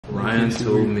Ryan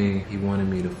told me he wanted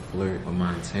me to flirt with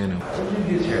Montana.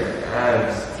 When you get your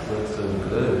abs look so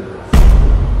good.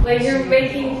 Like you're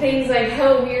making things like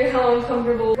hell weird, hell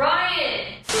uncomfortable.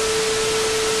 Ryan!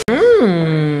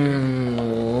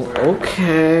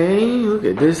 Okay. Look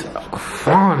at this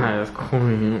fawn ass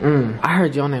queen. I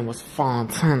heard your name was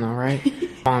Fontana, right?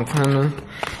 Fontana.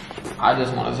 I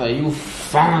just want to say you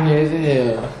fawn as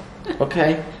hell.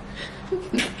 Okay?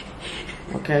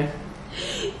 Okay?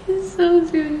 It's so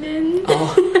zoomed in.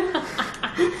 Oh.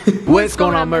 What's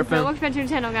going on, Murph? Welcome back to the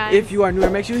channel, guys. If you are new,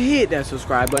 make sure you hit that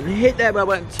subscribe button, hit that bell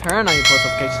button, turn on your post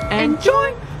notifications, and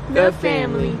join the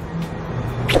family.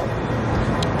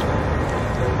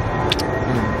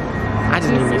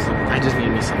 I just need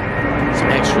me some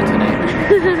extra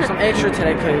today. Some extra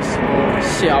today, cause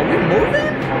shit, are we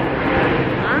moving?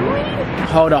 Are we?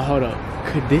 Hold up.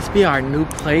 Could this be our new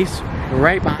place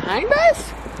right behind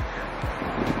us?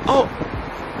 Oh,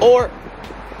 or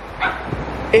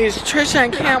is Trisha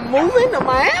and Cam moving to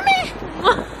Miami?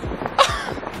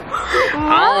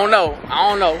 I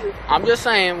don't know. I'm just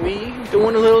saying, we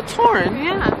doing a little touring.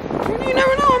 Yeah. You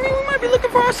never know. I mean, we might be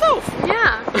looking for ourselves.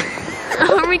 Yeah.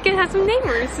 Or we could have some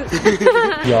neighbors.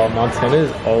 Y'all, Montana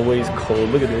is always cold.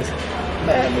 Look at this.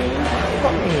 Baby,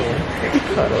 come here.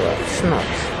 Cuddle up.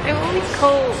 Snuffs. I'm always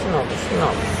cold.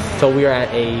 Snuffs. So we are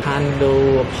at a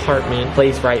condo apartment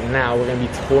place right now. We're gonna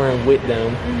be touring with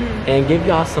them and give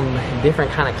y'all some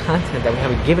different kind of content that we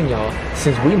haven't given y'all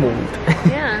since we moved.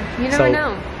 Yeah, you never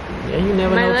know. Yeah, you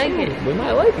never know. Like it. We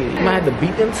might like it. You might have to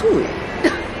beat them to it.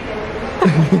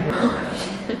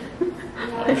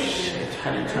 Oh shit!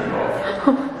 How do you turn it off?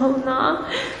 Oh no.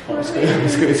 Oh, it's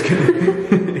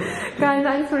good. Guys, I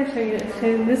just want to show you this. So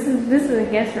this is a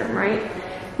guest room, right?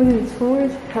 Look at these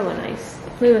floors, hella nice.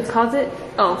 Look at this closet.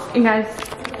 Oh, and guys,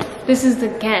 this is the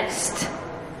guest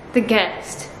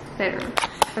bedroom.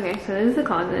 Okay, so this is the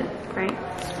closet, right?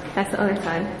 That's the other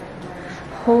side.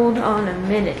 Hold on a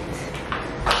minute.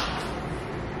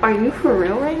 Are you for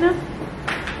real right now?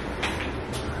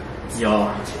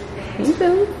 Y'all, Hey,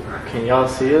 Bill. can y'all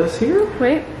see us here?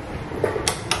 Wait.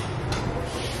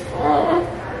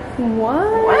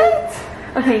 What?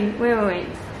 Okay, wait.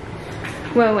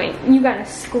 You got a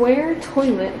square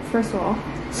toilet, first of all.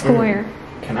 Square.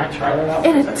 Can I try that out?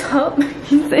 In a tub.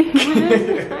 You say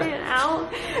try it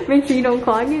out. Make sure you don't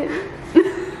clog it.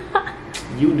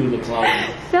 You do the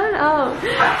closet. Shut up.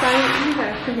 Guys, you got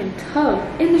a freaking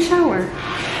tub in the shower.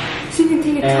 So you can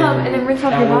take a tub and then rinse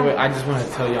off your body. I just want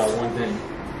to tell y'all one thing.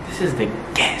 This is the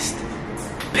guest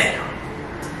bedroom.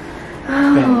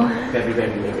 Oh. Baby.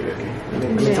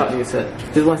 Let me talk to you a sec.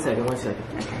 Just one second. Okay.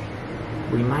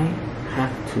 We might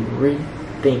have to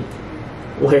rethink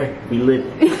where we live.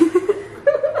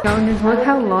 Y'all, just look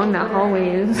how long that hallway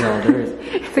is. No, there is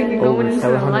It's like you're going into the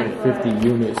light. 750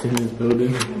 units in this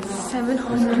building.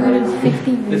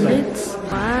 750 units?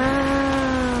 Wow.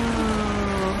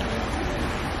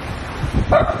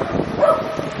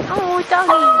 Oh,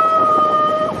 doggy.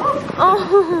 Oh.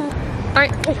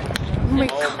 Alright. Oh my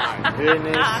god. Oh my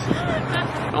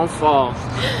goodness. Don't fall.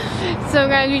 So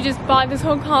guys, we just bought this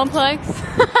whole complex.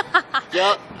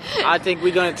 Yup. I think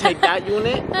we're gonna take that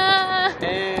unit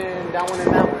and that one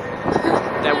and that one.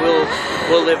 That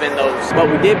we'll live in those. But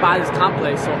we did buy this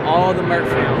complex so all the Merc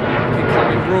family can come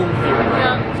and room here.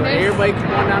 Yeah, So everybody can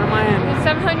go down to Miami.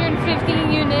 750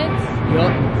 units.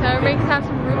 Yup. So everybody can have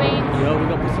some roommates. Yup, we're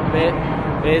gonna put some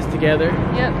beds together.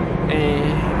 Yep.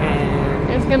 And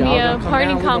There's gonna be a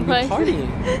party complex.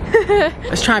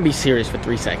 Let's try and be serious for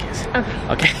 3 seconds.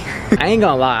 Okay. I ain't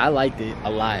gonna lie, I liked it a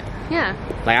lot. Yeah.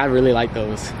 Like, I really like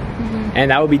those.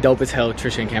 And that would be dope as hell,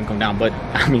 Trisha and Cam come down. But,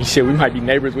 I mean, shit, we might be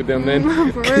neighbors with them then.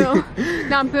 For real.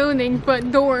 Not buildings,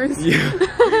 but doors.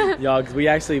 Yeah. Y'all, cause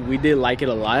we did like it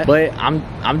a lot. But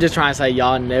I'm just trying to say,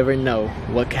 y'all never know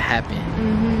what could happen.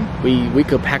 We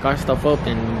could pack our stuff up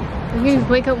and... You just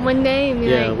wake up one day and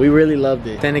be like... we really loved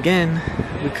it. Then again,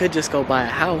 we could just go buy a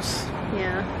house.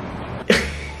 Yeah.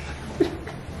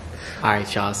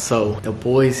 Alright y'all, so the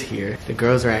boys here, the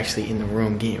girls are actually in the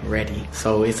room getting ready.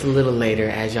 So it's a little later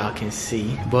as y'all can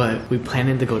see, but we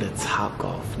planning to go to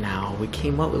Topgolf. Now, we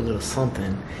came up with a little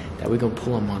something that we're gonna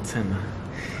pull on Montana.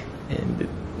 And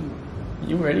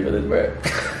you ready for this, bro?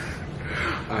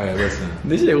 Alright, listen.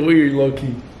 This shit weird,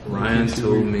 low-key. Ryan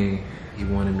told me he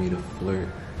wanted me to flirt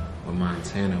with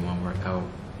Montana when we're out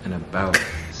and about.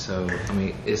 So, I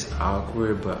mean, it's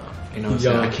awkward, but you know what I'm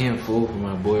saying? I can't fool for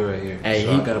my boy right here. Hey,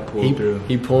 so I gotta pull through.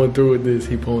 He pulling through with this.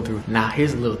 He pulling through. Now,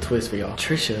 here's a little twist for y'all.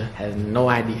 Trisha has no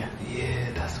idea.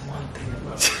 Yeah, that's one thing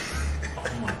about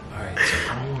alright, so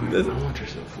I don't want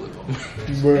Trisha to flip on me.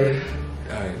 Bruh.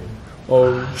 Alright.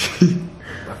 Oh.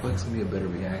 I feel like it's gonna be a better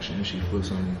reaction if she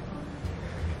flips on me.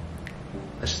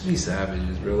 Let's just be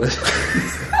savages, bro.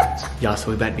 Y'all, so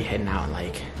we about to be heading out,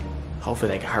 like,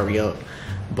 hopefully they can hurry up.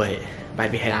 But about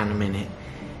to be heading out in a minute.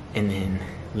 And then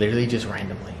literally just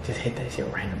randomly, just hit that shit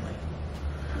randomly.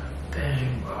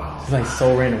 Dang, bro. It's like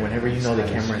so random whenever you know the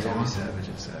camera's on.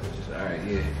 Savages. Alright,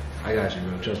 yeah. I got you,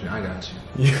 bro. Trust me, I got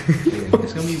you. Yeah,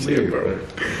 it's gonna be weird, bro.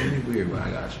 It's gonna be weird, but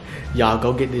I got you. Y'all,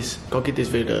 go get this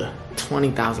video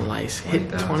 20,000 likes. Hit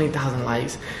 20,000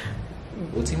 likes.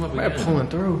 We'll team up again. We're pulling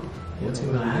through. We'll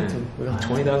team up again.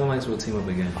 20,000 likes, we'll team up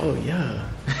again. Oh, yeah.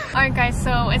 Alright, guys,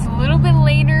 so it's a little bit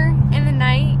later in the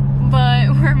night, but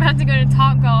we're about to go to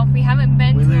Top Golf. We haven't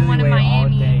been to the one in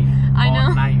Miami. I know.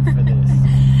 All night for this.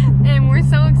 And we're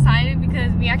so excited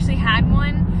because we actually had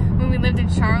one when we lived in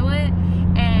Charlotte,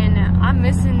 and I'm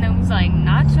missing those like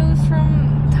nachos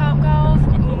from Top Golf.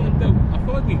 I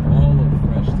feel like we all look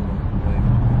fresh today.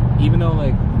 Like, even though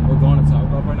like we're going to Top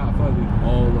Golf right now, I feel like we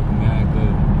all look mad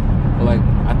good. But like,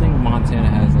 I think Montana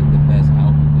has like the best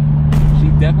outfit. She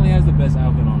definitely has the best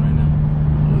outfit on right now.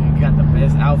 You got the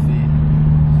best outfit.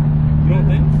 You don't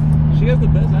think? She has the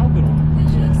best outfit on.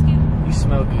 She looks good. You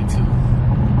smell good too.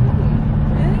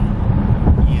 Really?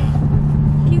 Yeah.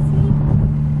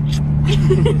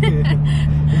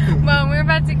 Well, we're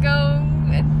about to go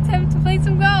attempt to play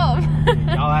some golf.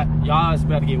 Y'all is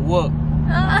about to get whooped.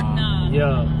 No.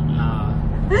 Yeah, nah.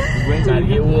 We about to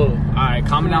get whooped. Alright,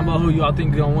 comment down below who y'all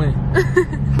think is gonna win.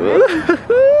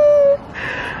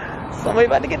 Somebody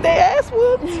about to get their ass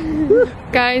whooped.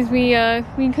 Guys, we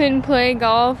couldn't play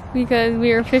golf because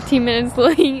we were 15 minutes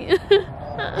late.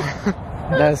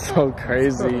 That's so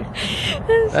crazy.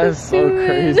 That's so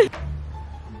crazy.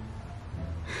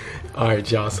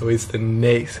 Alright, y'all, so it's the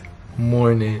next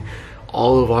morning.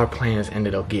 All of our plans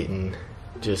ended up getting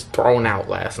just thrown out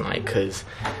last night because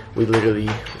we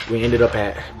ended up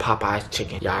at Popeye's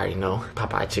Chicken. Y'all already know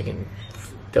Popeye Chicken,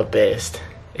 the best,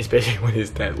 especially when it's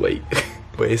that late.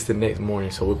 But it's the next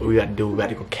morning, so what we gotta do, we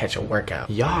gotta go catch a workout.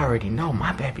 Y'all already know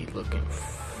my baby looking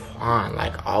fine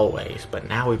like always, but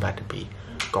now we about to be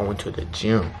going to the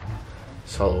gym.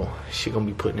 So she gonna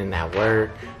be putting in that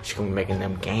work, she gonna be making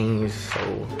them gains,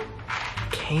 so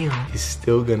Cam is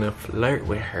still gonna flirt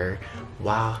with her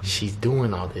while she's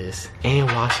doing all this and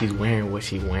while she's wearing what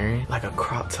she's wearing, like a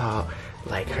crop top,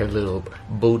 like her little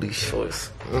booty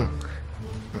shorts.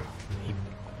 He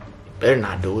better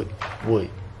not do it, would.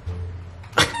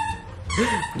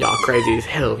 Y'all crazy as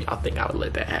hell. Y'all think I would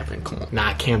let that happen? Come on.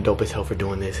 Nah, Cam dope as hell for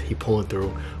doing this. He pulling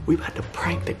through. We about to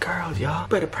prank the girls, y'all.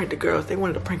 Better prank the girls. They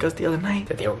wanted to prank us the other night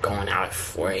that they were going out at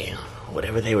 4 a.m.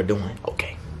 Whatever they were doing.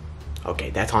 Okay,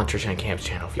 that's on Trisha and Cam's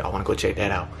channel if y'all want to go check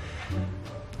that out.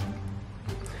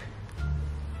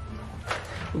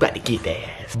 We about to get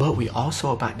that ass. But we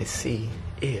also about to see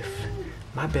if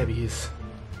my baby is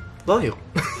loyal.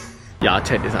 Y'all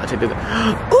check this out,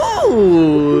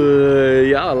 Ooh,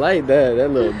 y'all like that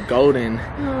little golden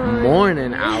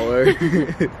morning hour.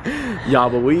 Y'all,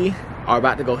 but we are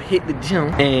about to go hit the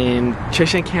gym and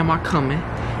Trisha and Cam are coming.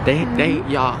 They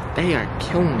are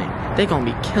killing it. They gonna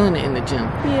be killing it in the gym.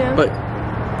 Yeah. But,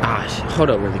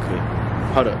 hold up really quick.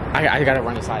 Hold up, I gotta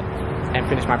run inside and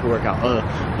finish my pre-workout.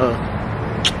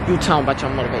 You tell them about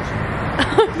your motivation.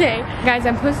 Okay, guys,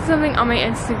 I posted something on my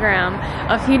Instagram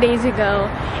a few days ago,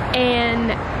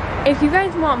 and if you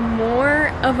guys want more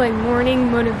of like morning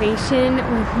motivation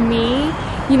with me,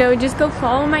 you know, just go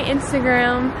follow my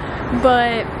Instagram.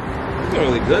 But you're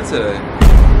really good today.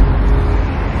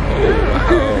 Oh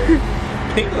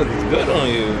wow, pink looks good on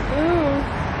you.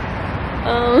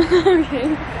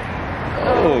 Okay.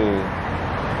 Oh.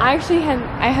 I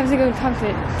have to go tell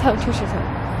Trisha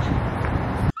something.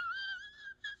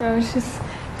 I was just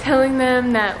telling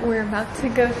them that we're about to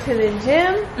go to the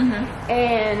gym,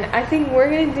 and I think we're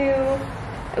gonna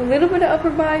do a little bit of upper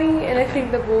body, and I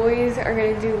think the boys are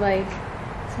gonna do like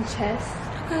some chest.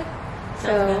 Okay.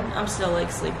 So I'm still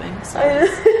like sleeping, so I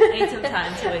need some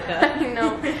time to wake up. I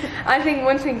know. I think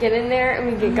once we get in there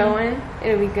and we get going,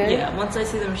 it'll be good. Yeah, once I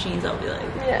see the machines, I'll be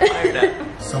like fired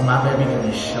up. So my baby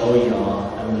gonna show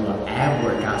y'all a little ab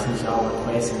workout since y'all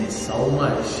requesting it so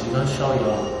much. She's gonna show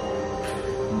y'all.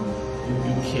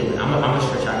 You kill it. I'm gonna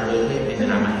stretch out a little bit and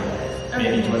then I might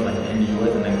maybe towards like the end of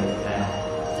yours and then go down.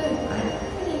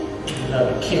 Alright. Love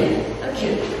it. Kill it.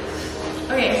 Kill it.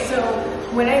 Okay, so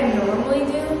what I normally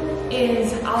do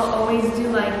is I'll always do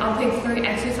like, I'll pick 3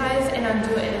 exercises and I'll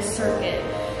do it in a circuit.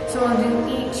 So I'll do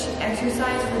each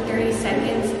exercise for 30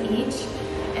 seconds each,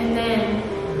 and then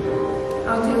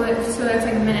I'll do it, so that's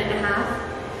like a minute and a half.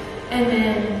 And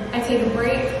then I take a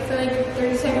break for like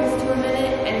 30 seconds to a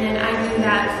minute, and then I do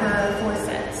that for 4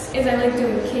 sets. I like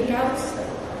doing kickouts.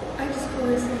 I just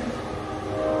twist,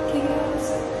 kick-ups.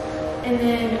 And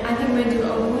then I think I'm gonna do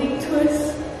oblique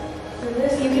twist. For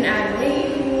this, you can add weight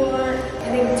if you want. I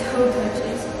think toe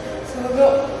touches. So we'll go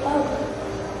up.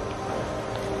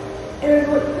 And we'll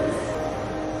go like this.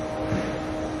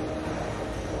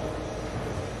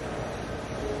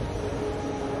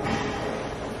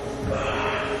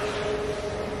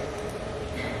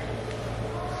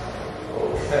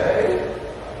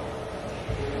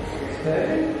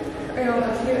 Are you all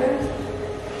about to do that?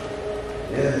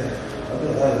 Yeah, I'll do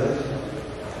all this.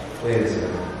 Wait a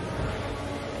second.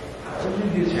 How did you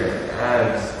get your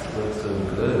abs to look so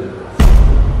good?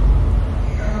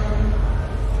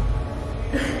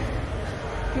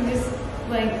 We just,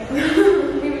 like,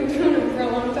 we've been doing it for a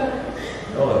long time.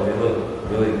 Oh, they look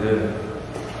really good.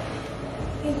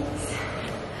 Thanks.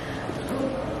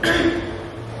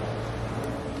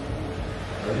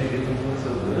 How did you get them to look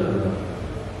so good?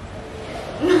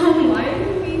 No, why are you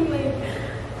being like,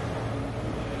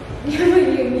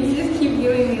 you just keep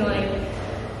giving me like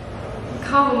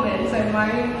compliments. Like, why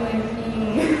are you like being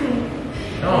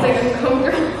No, it's like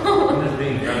uncomfortable? I'm just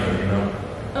being friendly, you know?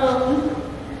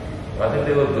 Well, I think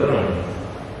they look good on you.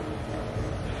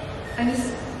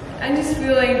 I just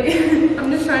feel like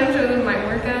I'm just trying to show them my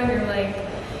workout. You're like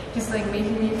just like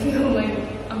making me feel like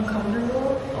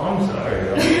uncomfortable. Oh, I'm sorry.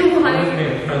 I'm Why? just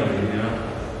being friendly, you know?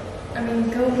 I mean,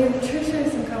 go give Trisha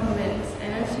some compliments,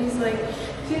 and she's like,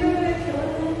 she's over there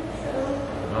killing it. So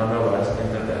I don't know, but I just think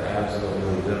that the abs look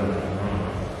really good on you.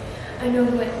 I know,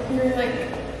 but you're like,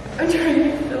 I'm trying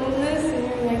to film this, and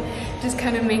you're like just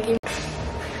kind of making.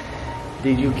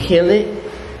 Did you kill it?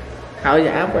 How was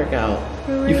your ab workout?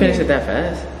 You finished it that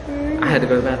fast? I had to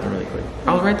go to the bathroom really quick.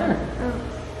 I was right there. Oh.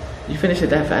 You finished it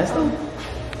that fast though?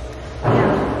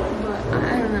 Yeah, but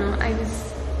I don't know. I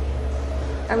just.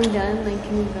 Are we done? Like,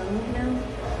 can we go now?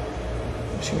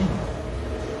 What you mean?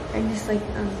 I'm just like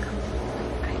uncomfortable.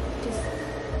 Like,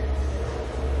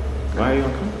 Why are you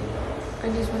uncomfortable? I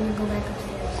just want to go back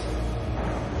upstairs.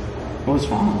 What's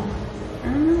wrong? I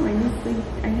don't know. I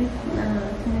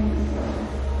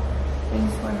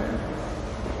just swimmer.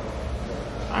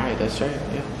 Alright, that's straight,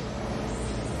 yeah.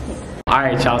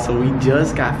 Alright, y'all, so we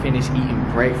just got finished eating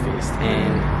breakfast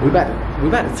and we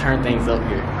about to turn things up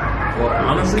here. Well,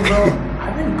 honestly, bro,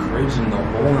 I've been cringing the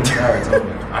whole entire time.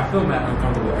 I feel mad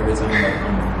uncomfortable every time like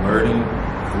I'm flirting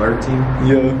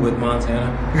with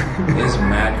Montana. It's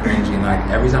mad cringy. And like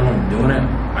every time I'm doing it,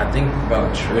 I think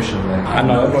about Trisha. Like I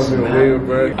know that must be weird,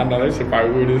 bro. I know that shit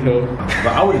probably weird as hell.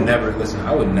 But I would never listen.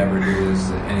 I would never do this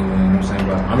to anyone. You know what I'm saying?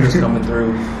 But I'm just coming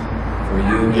through for you. You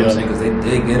know what I'm saying? Because they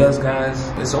did get us,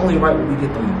 guys. It's only right when we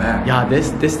get them back. Y'all,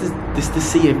 this to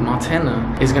see if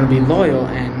Montana is gonna be loyal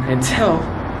and tell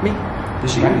me. Did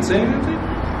she even say anything?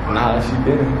 Nah, she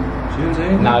didn't. She didn't say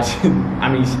anything? Nah,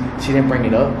 she didn't bring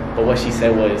it up, but what she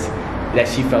said was that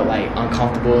she felt like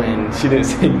uncomfortable and she didn't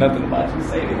say nothing about it. She didn't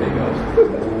say anything else.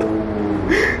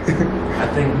 I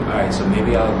think, alright, so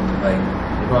maybe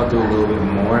I'll do a little bit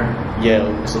more. Yeah,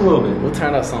 just a little bit. We'll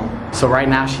turn up some. So right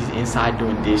now she's inside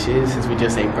doing dishes since we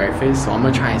just ate breakfast. So I'm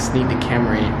gonna try and sneak the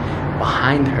camera in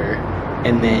behind her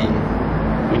and then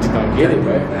we just gonna get it,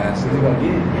 bro. We just gonna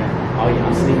get it, yeah. Oh yeah,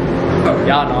 I'm sneaking. Okay.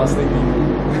 Y'all know I'm sneaking.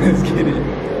 Let's get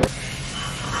it.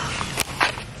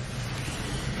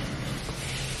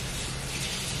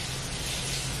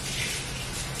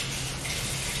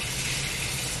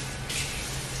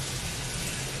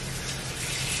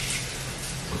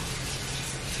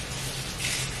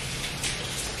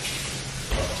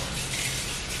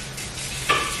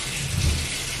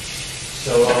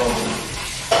 So, I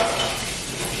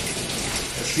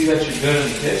see that you're good in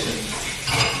the kitchen.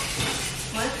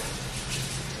 What?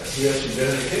 I see that you're good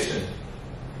in the kitchen.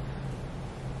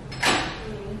 I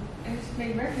just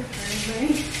made breakfast for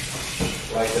everybody.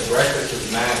 Like, the breakfast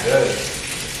is mad good.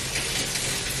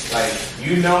 Like,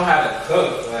 you know how to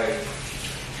cook. Like,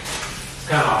 it's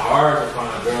kind of hard to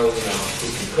find girls, you know, who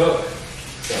can cook.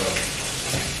 So,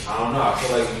 I don't know. I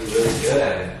feel like you're really good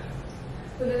at it.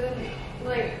 But then,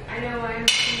 like, I know I'm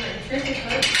like Trisha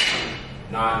cook.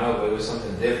 No, I know, but it was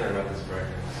something different about this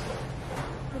breakfast.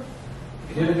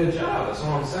 You did a good job. That's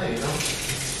all I'm saying, you know?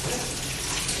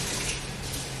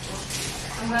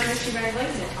 I'm glad that you guys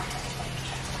liked it.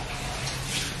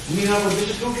 You need help with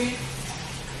dishes, Spooky?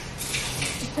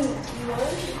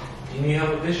 What? You need help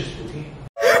with dishes, Spooky?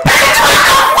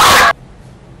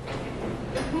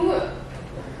 Who?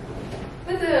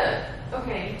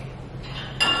 Okay.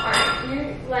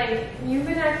 Alright, you've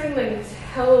been acting like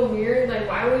hella weird. Like,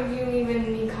 why would you even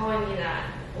be calling me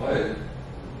that? What?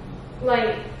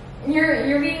 Like,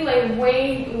 you're being like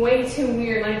way too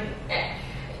weird. Like,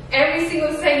 every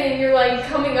single second you're like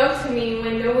coming up to me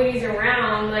when nobody's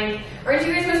around. Like, aren't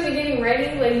you guys supposed to be getting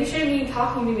ready? Like, you shouldn't be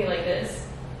talking to me like this.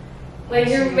 Like,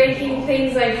 you're making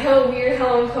things like hell weird,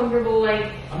 hell uncomfortable.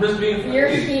 Like, I'm just being friendly. You're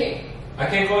here. I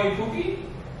can't call you Pookie?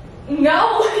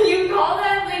 No, you call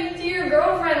that like to your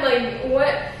girlfriend. Like,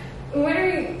 what are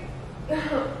you? I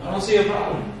don't see a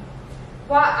problem.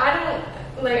 Why?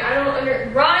 I don't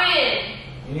under. Ryan!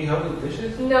 You need help with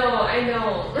dishes? No, I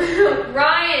don't.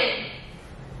 Ryan!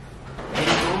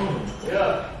 What's wrong?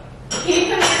 Yeah. Can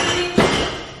you come here,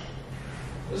 please?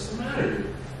 What's the matter?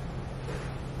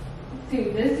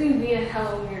 Dude, this dude being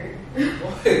hella weird.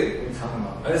 What? What are you talking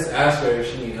about? I just asked her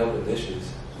if she need help with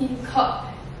dishes.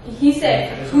 He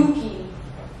said Pookie.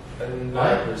 I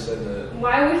never said that.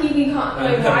 Why would he be calling?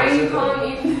 Like, why are you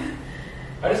calling me?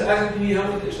 I just asked if you need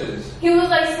help with dishes. He was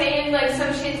like saying like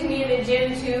some shit to me in the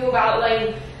gym too about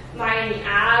like my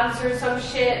abs or some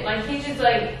shit. Like he's just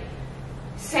like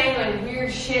saying like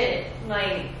weird shit.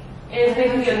 Like, and it's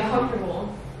making me uncomfortable.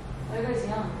 Why are you guys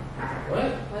young? What?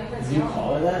 Why are you guys Did you young?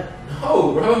 call her that?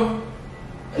 No, bro.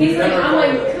 He's like, I'm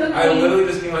like cooking. I literally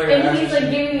just came out here and he's like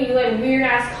asking. giving me like weird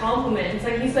ass compliments.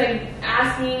 Like he's like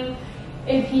asking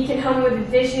if he can help me with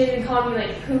the dishes and calling me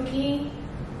like Pookie.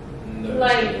 Never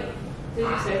Like, said that. Did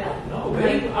you say that? No, Like,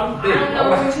 babe. I don't know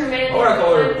what your man I would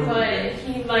call her is, Pookie. but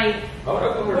he like Why would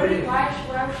I call her Pookie?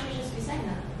 Why would she just be saying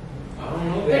that? I don't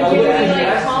know. Like, babe. giving me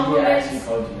I like compliments. He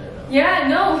called you that though. Yeah,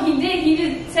 no, he did. He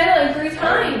just said it like 3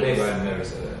 times. Babe, I never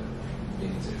said that. You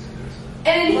can say And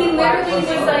then he literally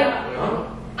was like, Huh?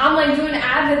 I'm like doing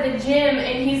abs at the gym,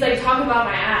 and he's like talking about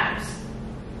my abs.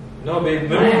 No, babe.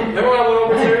 Remember when I went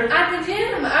over there? At the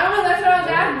gym. I don't know, that's what I was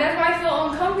asking. That's why I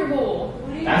feel uncomfortable.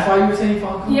 That's why you were saying you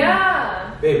felt uncomfortable?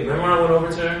 Yeah. Babe, remember when I went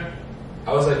over to her?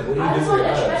 I was like, what do you I do was for on your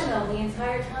the abs? treadmill the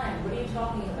entire time. What are you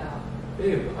talking about?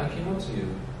 Babe, I came up to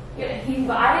you. Yeah,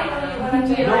 But I didn't know you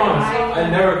wanted to. No, like, I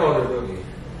never called her Boogie.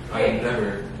 I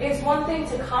never. It's one thing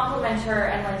to compliment her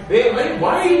and like. Babe, like,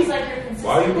 why are it you- seems like you're consistently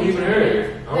Why are you believing doing her?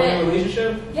 it. Are we in a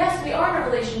relationship? Yes, we are in a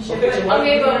relationship. Okay, but so why-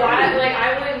 Okay, but why, like,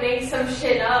 I wouldn't make some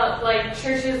shit up. Like,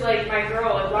 Trisha's like my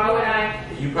girl. Like, why would I?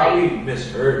 You probably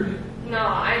misheard me. No,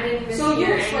 I didn't. So you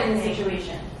mishear explain the anything.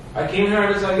 situation. I came here and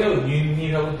I was like, yo, you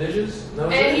need help with dishes? No,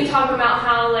 And he talked about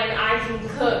how like I can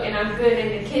cook and I'm good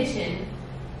in the kitchen,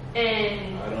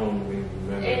 and I don't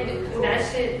remember. And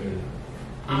that shit-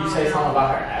 Did you say something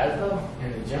about her abs though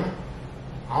in the gym?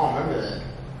 I don't remember that.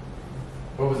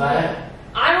 Where was I at?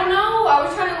 I don't know. I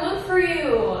was trying to look for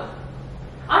you.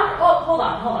 Hold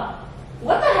on.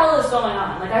 What the hell is going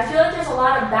on? Like, I feel like there's a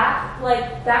lot of back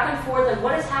and forth. Like,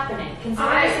 what is happening? Can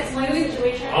someone just explain the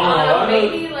situation? Oh, I know.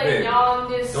 Maybe like Babe, y'all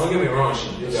just Don't get me wrong,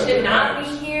 she do got should good not abs.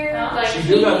 be here. No. Like She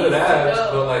he do got good needs to abs,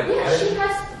 go. but like, Yeah, she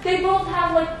has. They both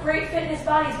have like great fitness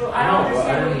bodies, but I don't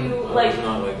understand what you I like. was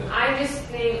not like that. I just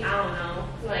think I don't know.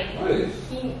 Like What?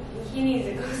 he needs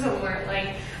to go somewhere.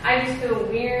 Like I just feel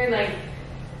weird. Like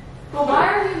But why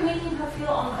are you making her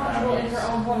feel uncomfortable in her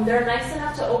own home? They're nice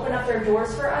enough to open up their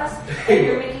doors for us, and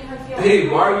you're making her feel. Hey,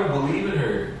 why are you believing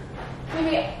her?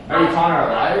 Maybe. Are you calling her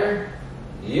a liar?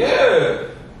 Yeah.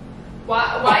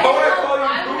 why Why would I call you would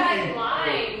I Pookie?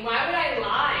 lie? Why would I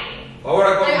lie? Why would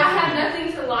I call Like you I have Pookie?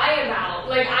 nothing to lie about.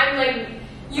 Like I'm like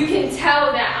you can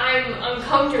tell that I'm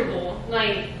uncomfortable.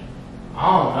 Like I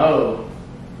don't know.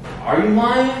 Are you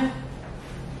lying?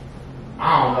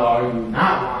 I don't know. Are you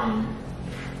not lying?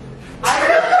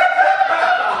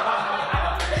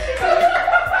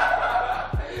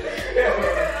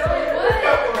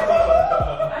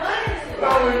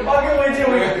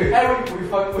 We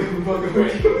fucking with you. We fucking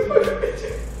with you.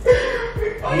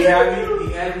 He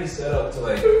had me set up to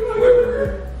like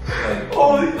whoever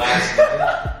like last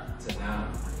night to now.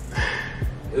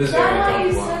 It was Is very that why you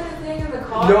uncomfortable. said the thing in the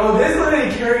car? No, this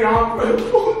literally carried on for the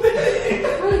whole day.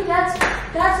 Wait, that's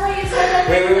why you said that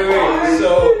thing in the Wait. car? So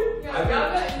y'all I've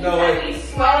got been, you no, had like, me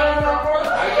sweating.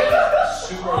 I've been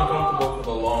super uncomfortable for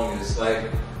the longest. Like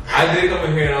I did come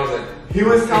in here and I was like, He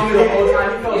was telling me the whole time.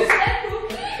 He You felt said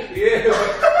Pookie? yeah.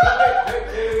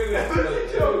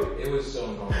 It was so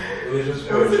uncomfortable. It was just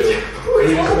for a joke. It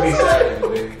was just to be sad,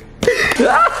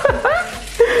 baby.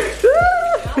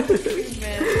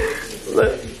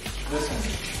 Listen,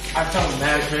 I felt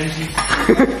mad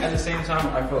cringy. At the same time,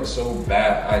 I felt so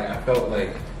bad. I felt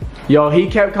like. Yo, he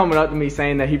kept coming up to me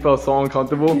saying that he felt so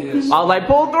uncomfortable. Yes. I was like,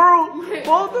 pull through. He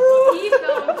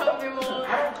felt uncomfortable.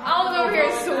 I was over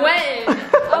here sweating.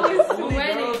 I was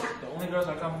sweating. The only girls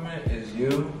I compliment is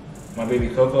you, my baby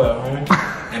Coco at home,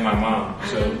 and my mom.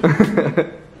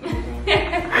 So.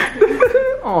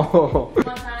 Oh.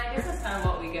 Montana, I guess that's kind of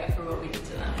what we get for what we did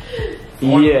to them.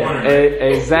 Yeah,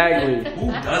 exactly. Who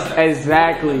does that?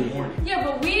 Exactly. Yeah,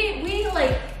 but we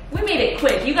like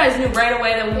quick. You guys knew right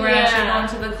away that we were actually going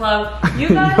to the club. You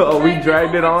guys we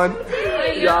dragged it on.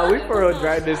 Y'all, we for real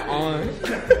dragged this on.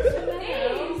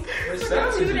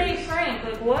 2-day prank,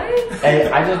 like what? Hey,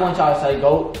 I just want y'all to say,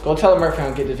 go tell Murphy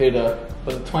and get this video.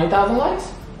 Was it 20,000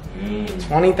 likes?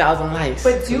 20,000 likes.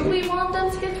 But do we want them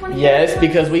to get 20,000? Yes,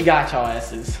 because we got y'all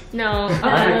asses. No.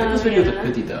 Alright, this video to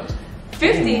 50,000.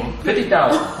 50?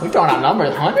 50,000. We throwing out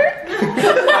numbers,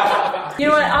 100? You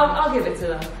know what? I'll give it to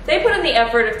them. They put in the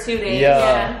effort of 2 days.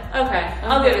 Yeah. Okay,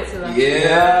 I'll give it to them.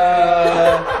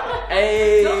 Yeah.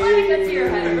 Hey. Don't let it get to your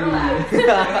head. Relax.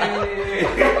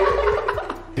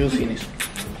 You'll finish.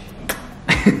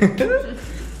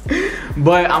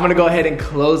 But I'm gonna go ahead and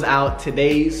close out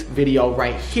today's video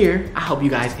right here. I hope you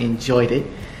guys enjoyed it.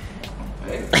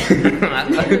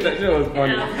 That shit was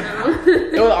funny.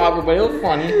 It was awkward, but it was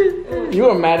funny. You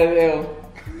were mad at L.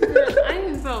 I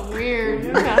just felt weird.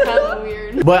 It got hella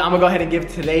weird. But I'm gonna go ahead and give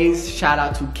today's shout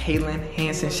out to Kaylin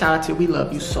Hansen. Shout out to we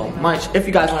love you so much. If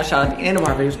you guys want to shout out at the end of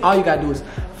our videos, all you gotta do is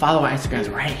follow our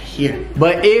Instagrams right here.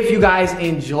 But if you guys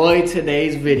enjoyed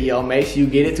today's video, make sure you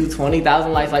get it to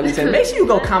 20,000 likes like we said. Make sure you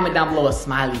go comment down below a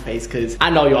smiley face because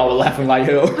I know y'all were laughing like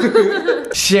hell.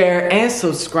 Share and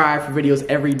subscribe for videos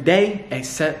every day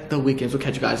except the weekends. We'll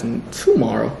catch you guys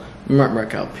tomorrow.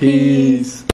 Merk out. Peace.